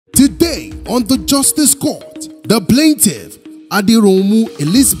On the Justice Court, the plaintiff, Adiromu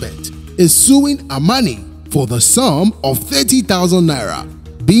Elizabeth, is suing Amani for the sum of 30,000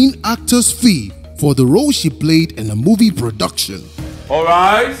 naira, being actor's fee for the role she played in a movie production. All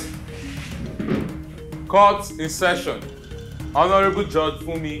right. Court in session. Honorable Judge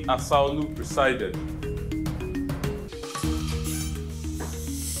Fumi Asaolu presided.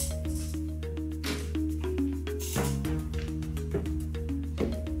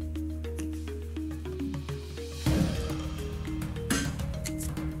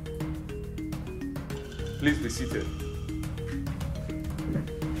 Please be seated.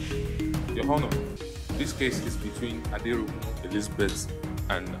 Your Honor, this case is between Adiromu Elizabeth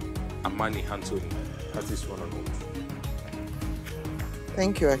and Amani Anthony. That is one and all.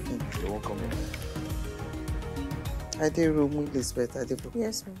 Thank you, Akin. You're welcome. Adiromu Elizabeth Adebo.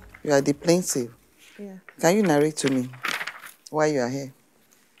 Yes, ma'am. You are the plaintiff. Yeah. Can you narrate to me why you are here?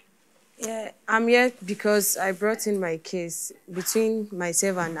 Yeah, I'm here because I brought in my case between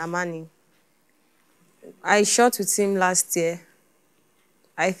myself and Amani. I shot with him last year.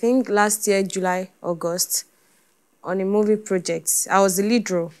 I think last year, July, August, on a movie project. I was the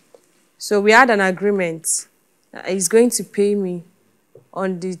lead role. So we had an agreement that he's going to pay me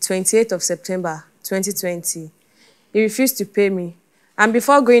on the 28th of September, 2020. He refused to pay me. And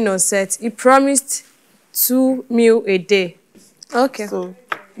before going on set, he promised 2 mil a day. Okay. So,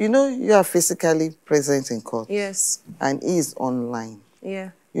 you know you are physically present in court. Yes. And he is online.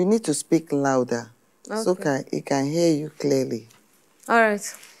 Yeah. You need to speak louder. Okay. So he can hear you clearly. All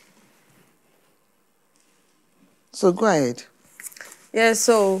right. So go ahead. Yeah,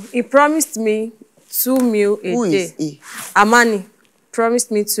 so he promised me 2 mil a day. Who is he? Amani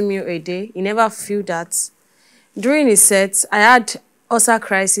promised me 2 mil a day. He never fulfilled that. During his set, I had ulcer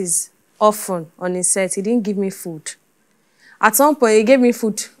crisis often on his set. He didn't give me food. At some point, he gave me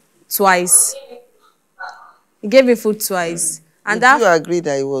food twice. And Did you agree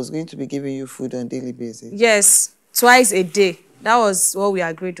that he was going to be giving you food on a daily basis? Yes, twice a day. That was what we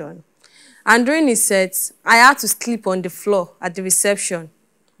agreed on. And during his set, I had to sleep on the floor at the reception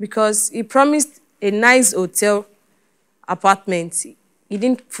because he promised a nice hotel apartment. He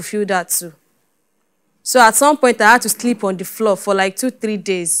didn't fulfill that too. So at some point, I had to sleep on the floor for like 2-3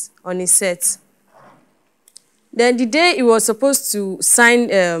 days on his set. Then the day he was supposed to sign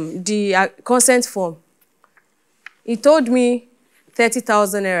the consent form, he told me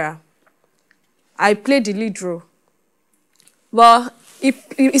 30,000 naira. I played the lead role. But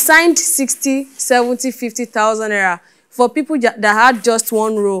he signed 60, 70, 50,000 naira for people that had just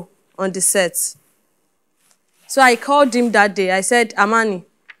one role on the set. So I called him that day. I said, Amani,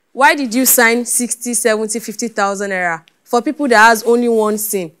 why did you sign 60, 70, 50,000 naira for people that has only one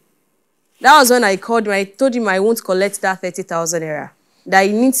scene? That was when I called him. I told him I won't collect that 30,000 naira, that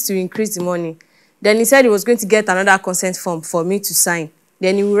he needs to increase the money. Then he said he was going to get another consent form for me to sign.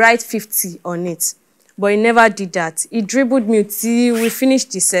 Then he would write 50 on it. But he never did that. He dribbled me till we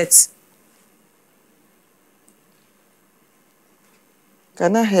finished the set.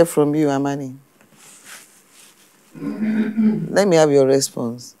 Can I hear from you, Amani? Let me have your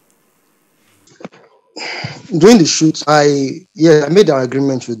response. During the shoot, I made an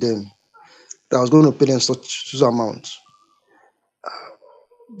agreement with them that I was going to pay them such amount.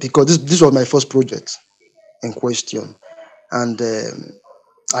 Because this was my first project in question. And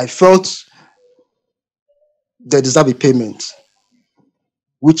I felt they deserve a payment,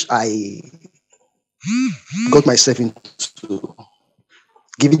 which I got myself into,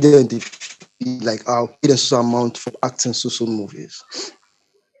 giving them the fee, like I'll pay them some amount for acting social movies.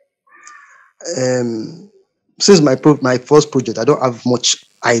 Since my first project, I don't have much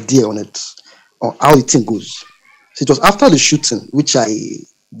idea on it, on how the thing goes. So it was after the shooting, which I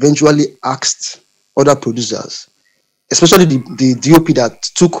eventually asked other producers, especially the DOP that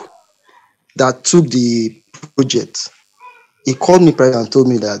took the project. He called me privately and told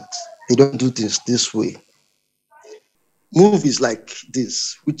me that they don't do things this way. Movies like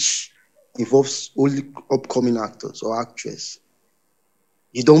this, which involves only upcoming actors or actresses,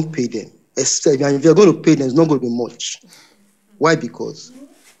 you don't pay them. Except if you're going to pay them, it's not going to be much. Why? Because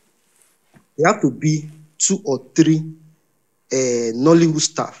there have to be 2 or 3 Nollywood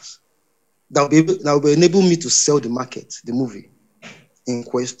staffs that will enable me to sell the movie in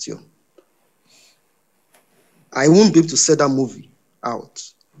question. I won't be able to sell that movie out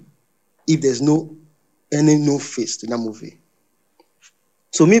if there's no face in that movie.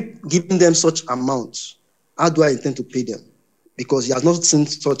 So me giving them such amounts, how do I intend to pay them? Because he has not seen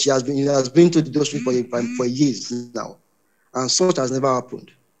such. He has been to the industry for years now, and such has never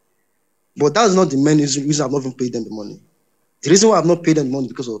happened. But that's not the main reason I've not even paid them the money. The reason why I've not paid them the money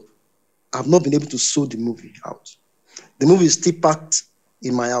is because of I've not been able to sort the movie out. The movie is still packed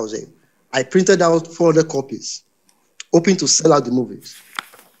in my house. I printed out 400 copies, hoping to sell out the movies.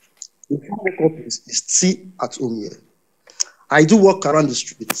 The 400 copies is still at home here. I do walk around the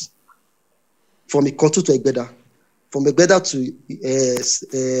streets from Ikotu to Egbeda, from Egbeda to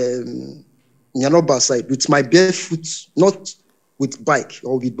Nyanoba side with my bare foot, not with bike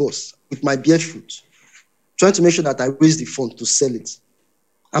or with bus, with my bare foot, trying to make sure that I raise the fund to sell it.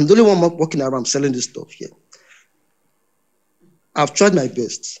 I'm the only one walking around selling this stuff here. I've tried my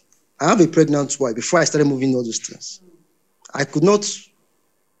best. I have a pregnant wife before I started moving all these things. I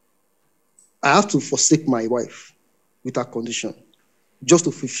have to forsake my wife with her condition just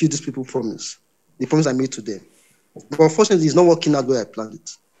to fulfill these people's promise, the promise I made to them. But unfortunately, it's not working out the way I planned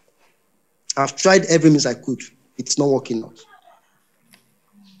it. I've tried every means I could. It's not working out.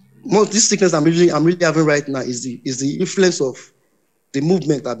 This sickness I'm really having right now is the influence of the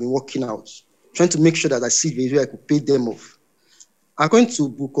movement I've been working out, trying to make sure that I see the way I could pay them off. According to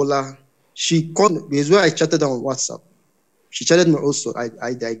Bukola, she called me, because where I chatted on WhatsApp. She chatted me also, I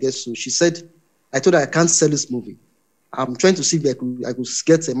guess so. She said, I told her I can't sell this movie. I'm trying to see if I could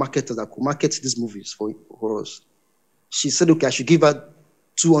get a marketer that could market these movies for us. She said, okay, I should give her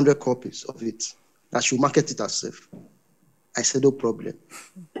 200 copies of it. That she'll market it herself. I said, no problem.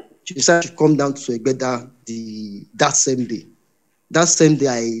 She said I should come down to Egbeda that same day. That same day,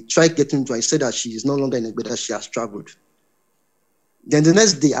 I tried getting to her. I said that she is no longer in Egbeda, she has traveled. Then the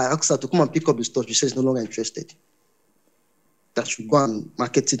next day, I asked her to come and pick up the stuff. She said she's no longer interested. That should go and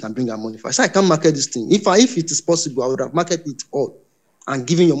market it and bring her money for. I said, I can't market this thing. If it is possible, I would have marketed it all and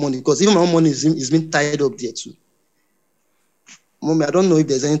given your money, because even my own money is being tied up there too. Mommy, I don't know if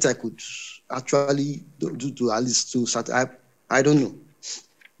there's anything I could actually do to at least to start. I don't know.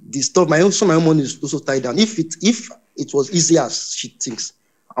 The stuff, my own money is also tied down. If it was easy as she thinks,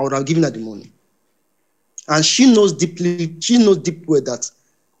 I would have given her the money. And she knows deep well that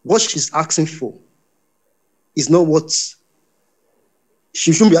what she's asking for is not what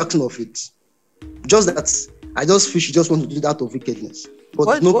she shouldn't be asking of it. Just that I just feel she just wants to do that of wickedness.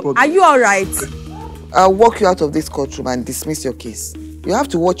 But no problem. Are you all right? I'll walk you out of this courtroom and dismiss your case. You have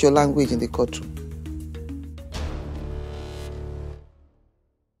to watch your language in the courtroom.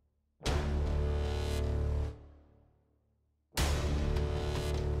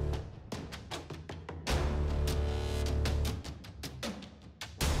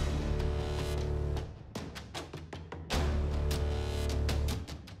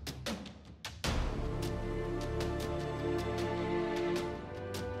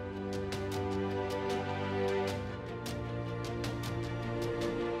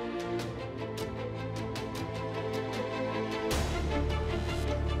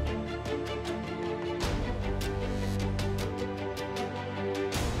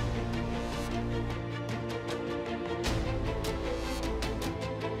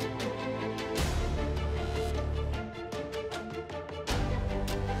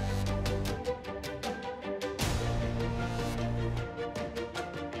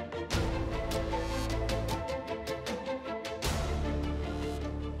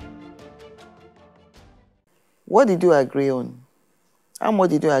 What did you agree on? How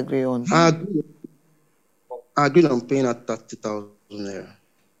much did you agree on? I agreed on paying her 30,000 naira.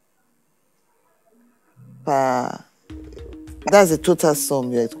 That's the total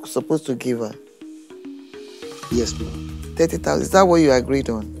sum you're supposed to give her. Yes, ma'am. 30,000. Is that what you agreed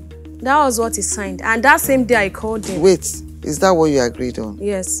on? That was what he signed. And that same day I called him. Wait, is that what you agreed on?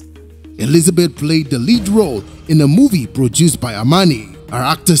 Yes. Elizabeth played the lead role in a movie produced by Amani. Her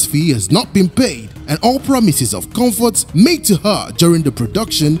actor's fee has not been paid, and all promises of comforts made to her during the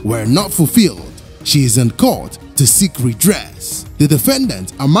production were not fulfilled. She is in court to seek redress. The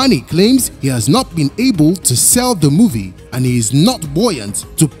defendant, Amani, claims he has not been able to sell the movie and he is not buoyant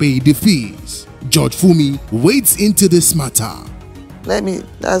to pay the fees. Judge Fumi wades into this matter. Let me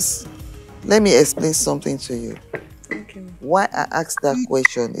explain something to you. Okay. Why I asked that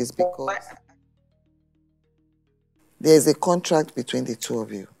question is because there's a contract between the two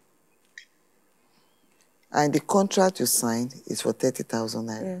of you. And the contract you signed is for 30,000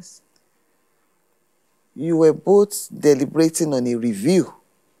 naira. Yes. You were both deliberating on a review,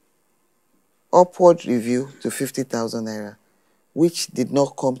 upward review to 50,000 naira, which did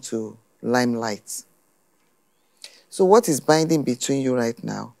not come to limelight. So what is binding between you right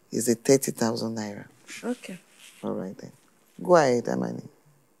now is the 30,000 naira. Okay. All right then. Go ahead, Amani.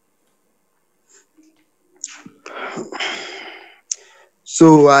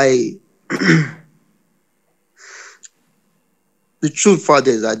 So the truth,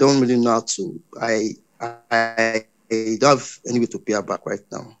 Father, is I don't really know how to. I don't have any way to pay her back right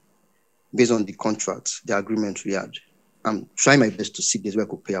now. based on the contract, the agreement we had. I'm trying my best to see this where I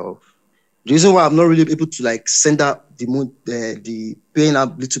could pay her off. The reason why I'm not really able to like send her the paying her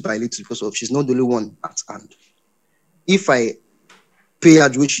little by little because of she's not the only one at hand. If I pay her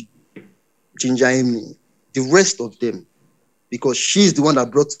the way she ginger me, the rest of them, because she's the one that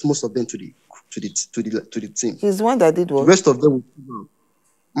brought most of them to the team. She's the one that did what? The rest of them,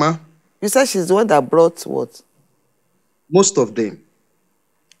 ma. You said she's the one that brought what? Most of them.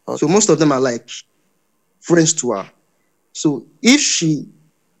 Okay. So most of them are like friends to her. So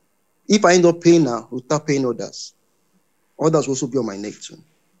if I end up paying her without paying others will also be on my neck too.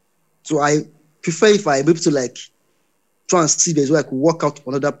 So I prefer if I'm able to like try and see there's where I could work out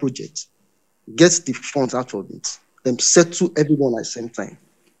another project, get the funds out of it, then settle everyone at the same time,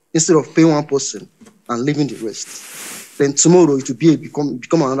 instead of paying one person and leaving the rest. Then tomorrow it will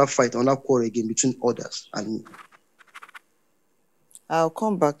become another fight, another quarrel again between others and me. I'll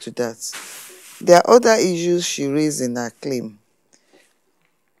come back to that. There are other issues she raised in her claim.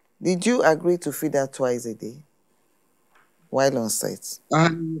 Did you agree to feed her twice a day while on site? I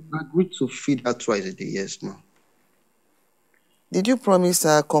agreed to feed her twice a day, yes, ma'am. Did you promise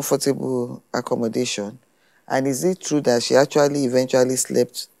her comfortable accommodation? And is it true that she actually eventually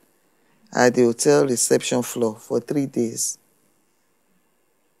slept at the hotel reception floor for 3 days?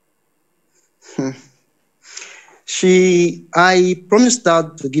 I promised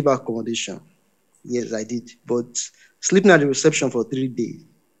her to give her accommodation. Yes, I did. But sleeping at the reception for 3 days,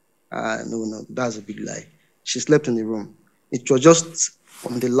 no, that's a big lie. She slept in the room. It was just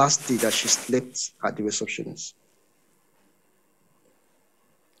on the last day that she slept at the receptionist.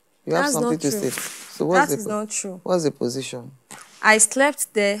 You have That's something not to true. say. So That is not true. What's the position? I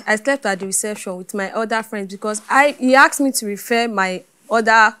slept there. I slept at the reception with my other friends because he asked me to refer my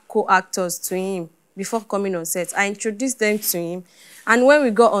other co-actors to him before coming on set. I introduced them to him, and when we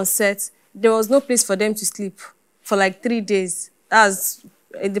got on set, there was no place for them to sleep for like 3 days. That's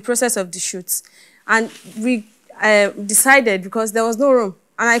in the process of the shoots. And we decided, because there was no room,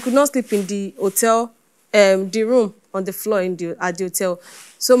 and I could not sleep in the hotel, the room on the floor at the hotel.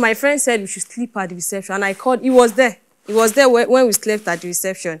 So my friend said we should sleep at the reception, and I called. He was there. He was there when we slept at the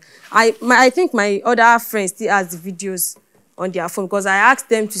reception. I think my other friends still has the videos on their phone because I asked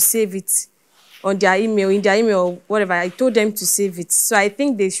them to save it on their email, in their email or whatever. I told them to save it. So I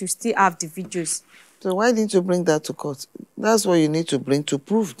think they should still have the videos. So why didn't you bring that to court? That's what you need to bring to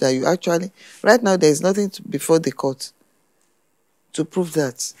prove that you actually... Right now, there is nothing before the court to prove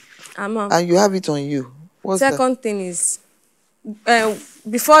that. And you have it on you. Second thing is,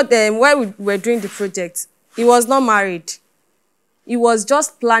 before then, when we were doing the project, he was not married. He was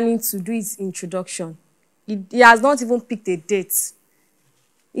just planning to do his introduction. He has not even picked a date.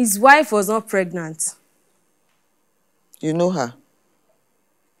 His wife was not pregnant. You know her?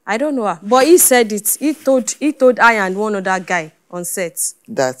 I don't know her, but he said it. He told I and one other guy on set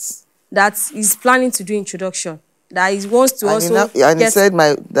that he's planning to do introduction. That he wants to he said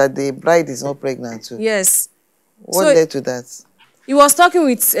that the bride is not pregnant too. Yes. What led to that? He was talking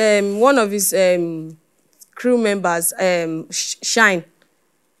with one of his crew members, Shine,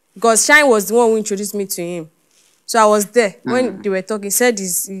 because Shine was the one who introduced me to him. So I was there when they were talking. He said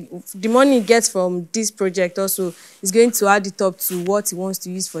the money he gets from this project also is going to add it up to what he wants to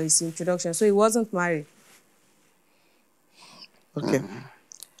use for his introduction. So he wasn't married. Okay.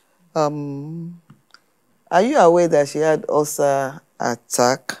 Are you aware that she had ulcer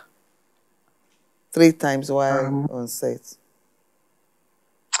attack 3 times while on set?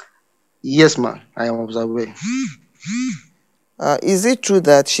 Yes, ma'am. I am aware. Is it true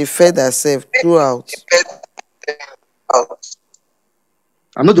that she fed herself throughout?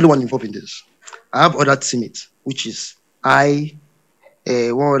 I'm not the only one involved in this. I have other teammates, which is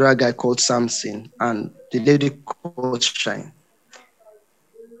one other guy called Samson and the lady called Shine.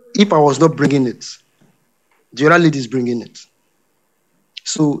 If I was not bringing it, the other lady is bringing it.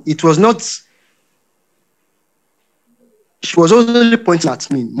 So it was not... She was only pointing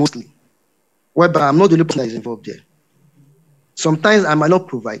at me, mostly. Whereby I'm not the only person that is involved there. Sometimes I might not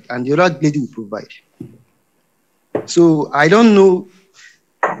provide, and the other lady will provide. So I don't know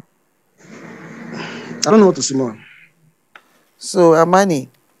what to say more. So Amani,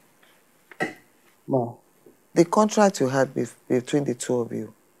 No. The contract you had between the two of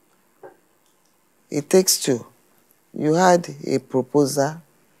you, it takes 2. You had a proposal,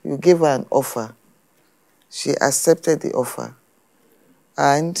 you gave her an offer, she accepted the offer,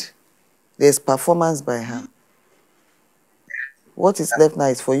 and there's performance by her. What is left now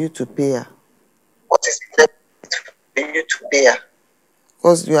is for you to pay her. What is left for you to pay her?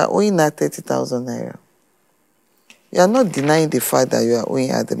 Because you are owing her 30,000 naira. You are not denying the fact that you are owing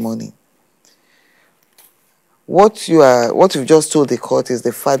her the money. What you've just told the court is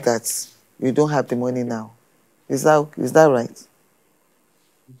the fact that you don't have the money now. Is that right?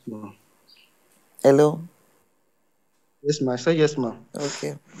 No. Hello? Yes, ma'am. I said yes, ma'am.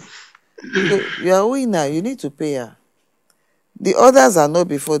 Okay. So you are owing now. You need to pay her. The others are not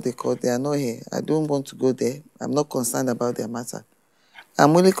before the court. They are not here. I don't want to go there. I'm not concerned about their matter.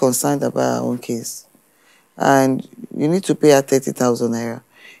 I'm only concerned about our own case. And you need to pay her 30,000 naira.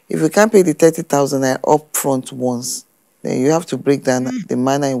 If you can't pay the 30,000 naira up front once, then you have to break down the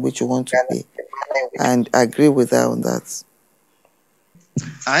manner in which you want to pay and agree with her on that.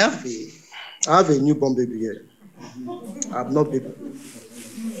 I have a newborn baby here. I'm not baby.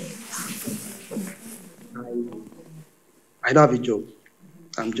 I don't have a job.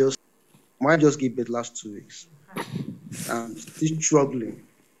 I just gave birth last 2 weeks. I'm still struggling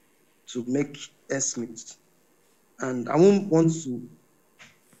to make ends meet. And I won't want to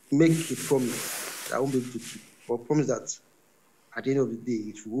make a promise that I won't be able to keep, or promise that at the end of the day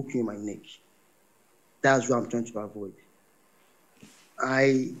it will hook me in my neck. That's what I'm trying to avoid.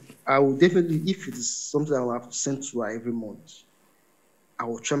 I will definitely, if it is something I will have to send to her every month, I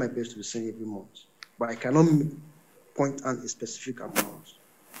will try my best to be sent every month. But I cannot point out a specific amount.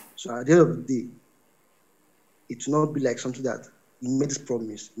 So at the end of the day, it will not be like something that he made this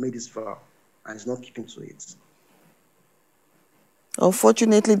promise, made this vow, and is not keeping to it.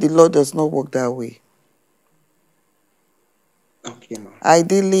 Unfortunately, the law does not work that way. Okay, ma'am.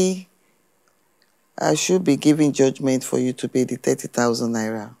 Ideally, I should be giving judgment for you to pay the 30,000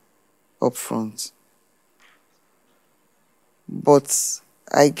 naira up front. But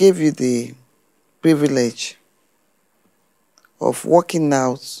I gave you the privilege of working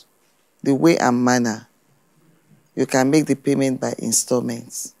out the way and manner you can make the payment by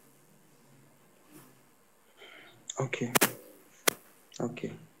installments. Okay.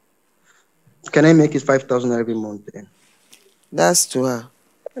 Okay. Can I make it 5,000 every month then? That's to her.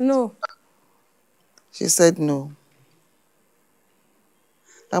 No. She said no.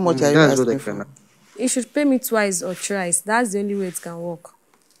 How much are you That's what I asking can. for? You should pay me twice or thrice. That's the only way it can work.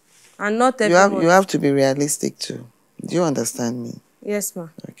 And not every You month. have to be realistic too. Do you understand me? Yes, ma.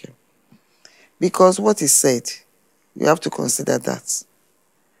 Okay. Because what is said, you have to consider that.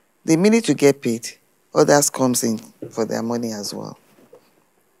 The minute you get paid, others comes in for their money as well.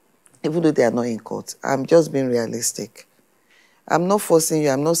 Even though they are not in court. I'm just being realistic. I'm not forcing you.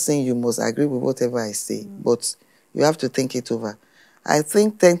 I'm not saying you must agree with whatever I say. But you have to think it over. I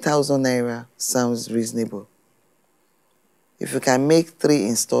think 10,000 naira sounds reasonable. If you can make 3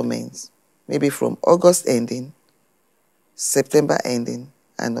 installments, maybe from August ending, September ending,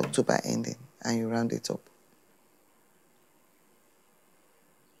 and October ending, and you round it up.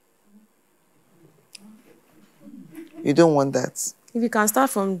 You don't want that? If you can start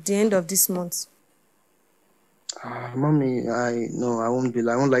from the end of this month. Mommy, I won't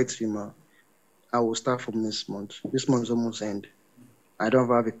lie to you, ma. I will start from this month. This month is almost end. I don't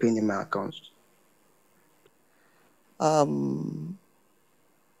have a penny in my account. I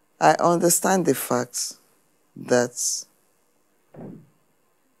understand the fact that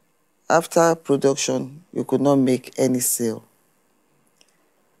after production, you could not make any sale.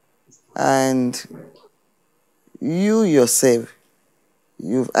 And you yourself,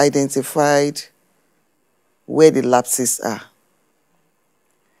 you've identified where the lapses are.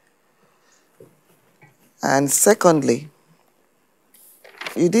 And secondly,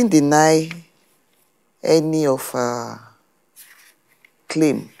 you didn't deny any of our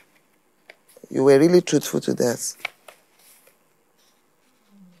claim. You were really truthful to that.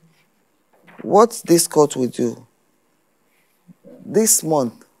 What this court will do, this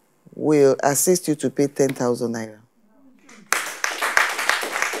month, will assist you to pay 10,000 naira.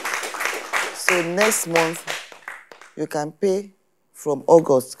 So next month, you can pay from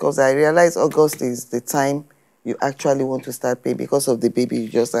August, because I realize August is the time you actually want to start paying because of the baby you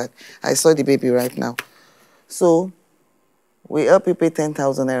just had. I saw the baby right now. So we help you pay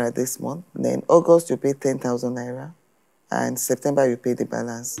 10,000 naira this month. Then August, you pay 10,000 naira. And September, you pay the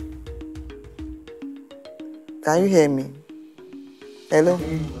balance. Can you hear me? Hello?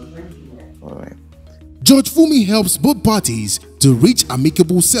 All right. Judge Fumi helps both parties to reach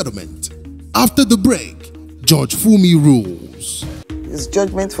amicable settlement. After the break, Judge Fumi rules. It's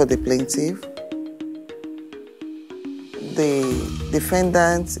judgment for the plaintiff. The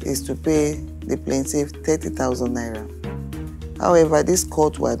defendant is to pay the plaintiff 30,000 naira. However, this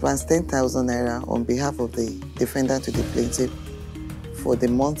court will advance 10,000 naira on behalf of the defendant to the plaintiff for the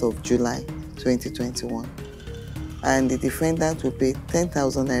month of July 2021. And the defendant will pay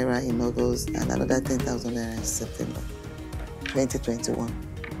 10,000 naira in August and another 10,000 naira in September 2021.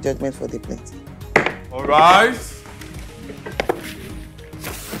 Judgment for the plaintiff. All rise.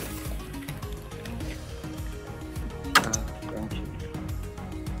 Thank you.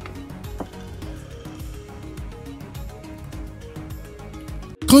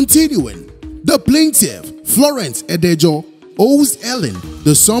 Continuing, the plaintiff, Florence Edejo, owes Ellen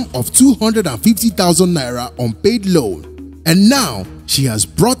the sum of 250,000 naira unpaid loan, and now she has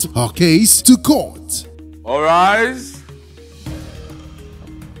brought her case to court. All rise.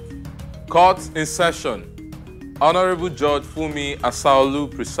 Court in session. Honorable Judge Fumi Asaolu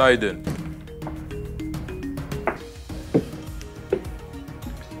presiding.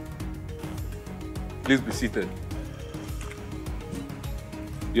 Please be seated.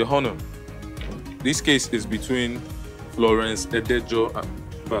 Your Honor, this case is between Florence Edejo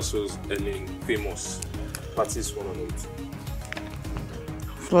versus Ellen Famous. Parties 1 and 8.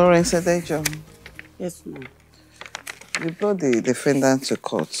 Florence Edejo, Yes, ma'am. you brought the defendant to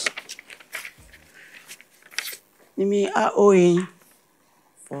court. Nimi are owing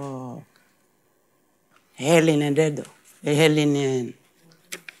for Helen and Dedo, Helen and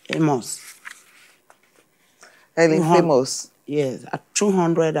Amos. Ellen Famous, Yes, at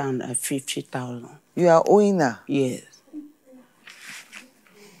 250,000. you are owing her. Yes.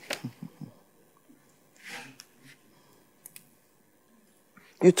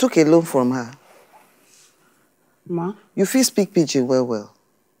 You took a loan from her. Ma? You feel speak pidgin well.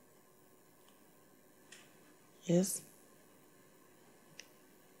 Yes.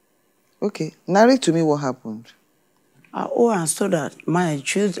 Okay, narrate to me what happened. I owe and so that my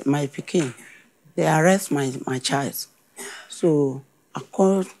picking, they arrest my child. So I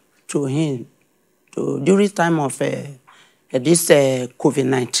called to him during time of this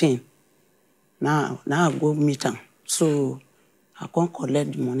COVID-19. Now I go meet him. So I can't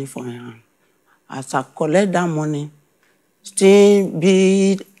collect the money from him. As I collect that money, still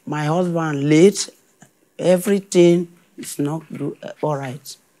be my husband late, everything is not all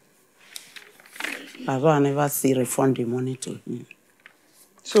right. That's why I never see refund the money to him.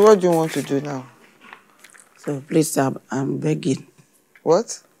 So what do you want to do now? So please, I'm begging.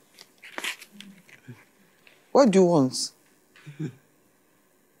 What? What do you want?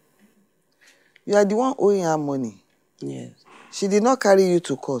 You are the one owing her money. Yes. She did not carry you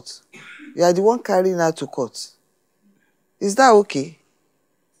to court. You are the one carrying her to court. Is that okay?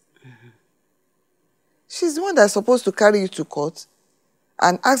 She's the one that's supposed to carry you to court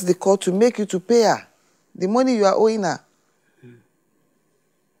and ask the court to make you to pay her the money you are owing her.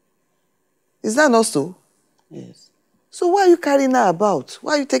 Is that not so? Yes. So why are you carrying her about?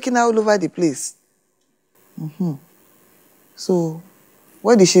 Why are you taking her all over the place? So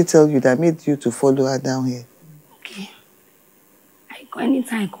what did she tell you that made you to follow her down here? Okay.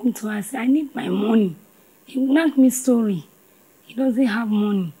 Anytime I come to her, I say, I need my money. He will not me sorry. He doesn't have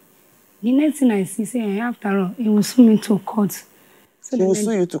money. The next thing I see, say, after all, he will sue me to court. So She will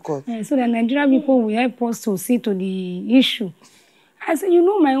sue you to court. So the Nigerian people will help us to see to the issue. I said, you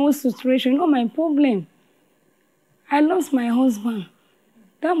know my own situation, you know my problem. I lost my husband.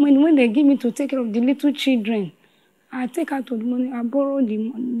 That when they give me to take care of the little children, I take out the money, I borrow the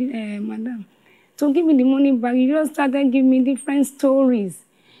money, madam. To give me the money back, you just started giving me different stories.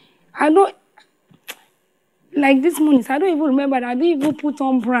 I don't, like this money, I don't even remember that I didn't even put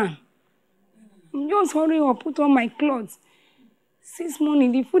on brand. Just hurry up, put on my clothes. Since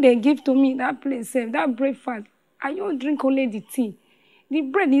morning, the food they give to me, that place, that breakfast, I don't drink only the tea. The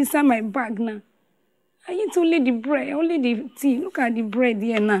bread inside my bag now. I eat only the bread, only the tea. Look at the bread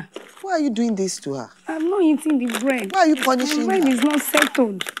here now. Why are you doing this to her? I'm not eating the bread. Why are you punishing The bread her? is not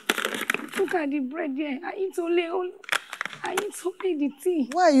settled. Look at the bread here. I eat only the tea.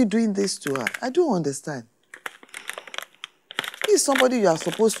 Why are you doing this to her? I don't understand. This is somebody you are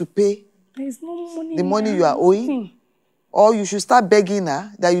supposed to pay There's no money. the money now, you are owing. nothing. Or you should start begging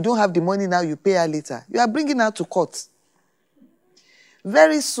her that you don't have the money now, you pay her later. You are bringing her to court.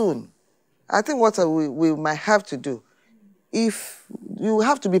 Very soon, I think what we might have to do, if you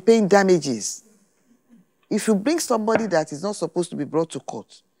have to be paying damages, if you bring somebody that is not supposed to be brought to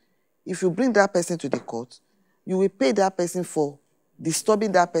court, if you bring that person to the court, you will pay that person for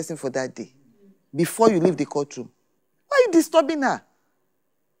disturbing that person for that day before you leave the courtroom. Why are you disturbing her?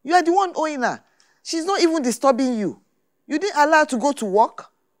 You are the one owing her. She's not even disturbing you. You didn't allow her to go to work.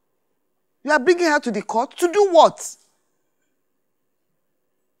 You are bringing her to the court to do what?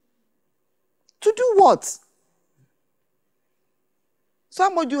 To do what? So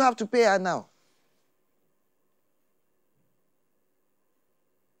how much do you have to pay her now?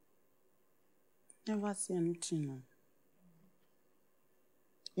 Never see anything. No.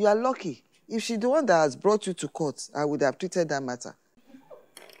 You are lucky. If she's the one that has brought you to court, I would have treated that matter.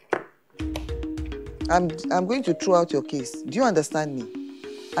 I'm going to throw out your case. Do you understand me?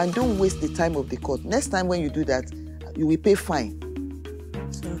 And don't waste the time of the court. Next time when you do that, you will pay fine.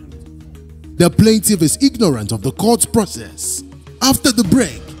 Sorry. The plaintiff is ignorant of the court process. After the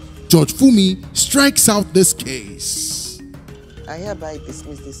break, Judge Fumi strikes out this case. I hereby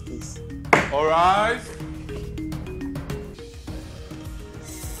dismiss this case. All right.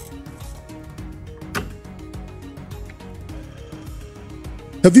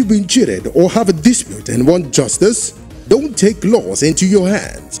 Have you been cheated or have a dispute and want justice? Don't take laws into your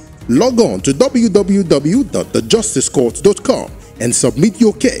hands. Log on to www.thejusticecourt.com and submit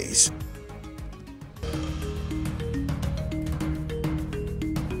your case.